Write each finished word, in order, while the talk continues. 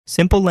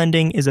Symple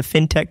Lending is a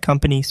fintech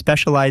company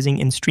specializing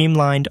in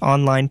streamlined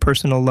online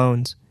personal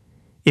loans.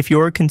 If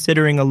you're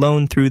considering a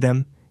loan through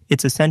them,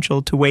 it's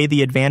essential to weigh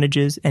the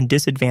advantages and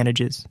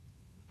disadvantages.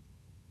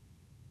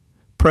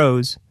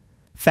 Pros: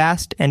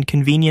 fast and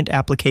convenient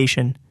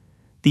application.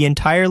 The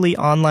entirely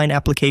online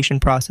application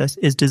process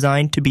is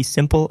designed to be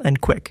simple and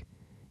quick.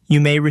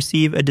 You may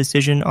receive a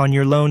decision on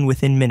your loan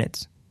within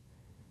minutes.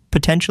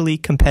 Potentially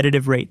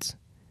competitive rates.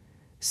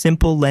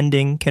 Symple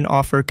Lending can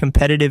offer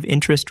competitive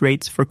interest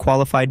rates for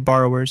qualified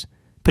borrowers,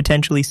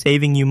 potentially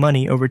saving you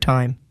money over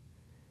time.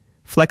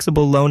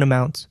 Flexible loan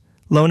amounts.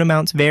 Loan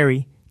amounts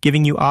vary,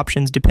 giving you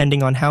options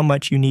depending on how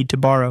much you need to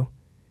borrow.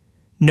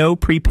 No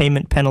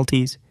prepayment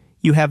penalties.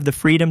 You have the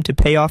freedom to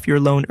pay off your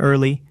loan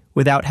early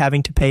without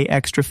having to pay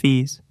extra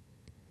fees.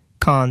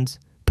 Cons: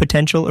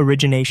 potential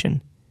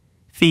origination.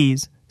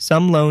 Fees: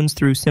 some loans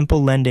through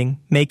Symple Lending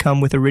may come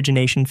with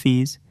origination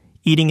fees,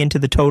 eating into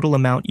the total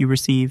amount you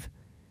receive.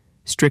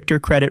 Stricter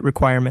credit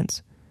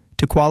requirements.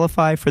 To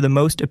qualify for the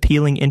most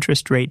appealing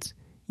interest rates,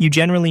 you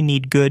generally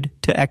need good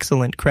to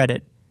excellent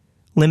credit.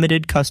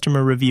 Limited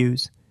customer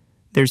reviews.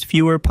 There's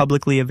fewer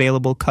publicly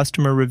available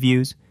customer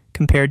reviews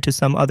compared to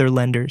some other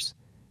lenders,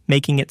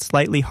 making it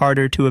slightly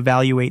harder to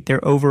evaluate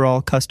their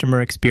overall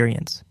customer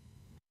experience.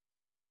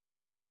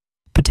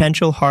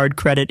 Potential hard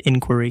credit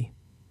inquiry.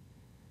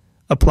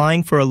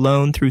 Applying for a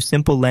loan through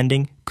Symple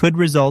Lending could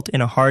result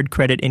in a hard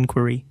credit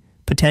inquiry,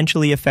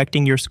 potentially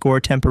affecting your score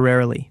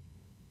temporarily.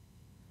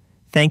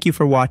 Thank you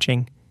for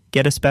watching.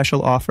 Get a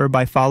special offer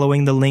by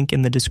following the link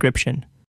in the description.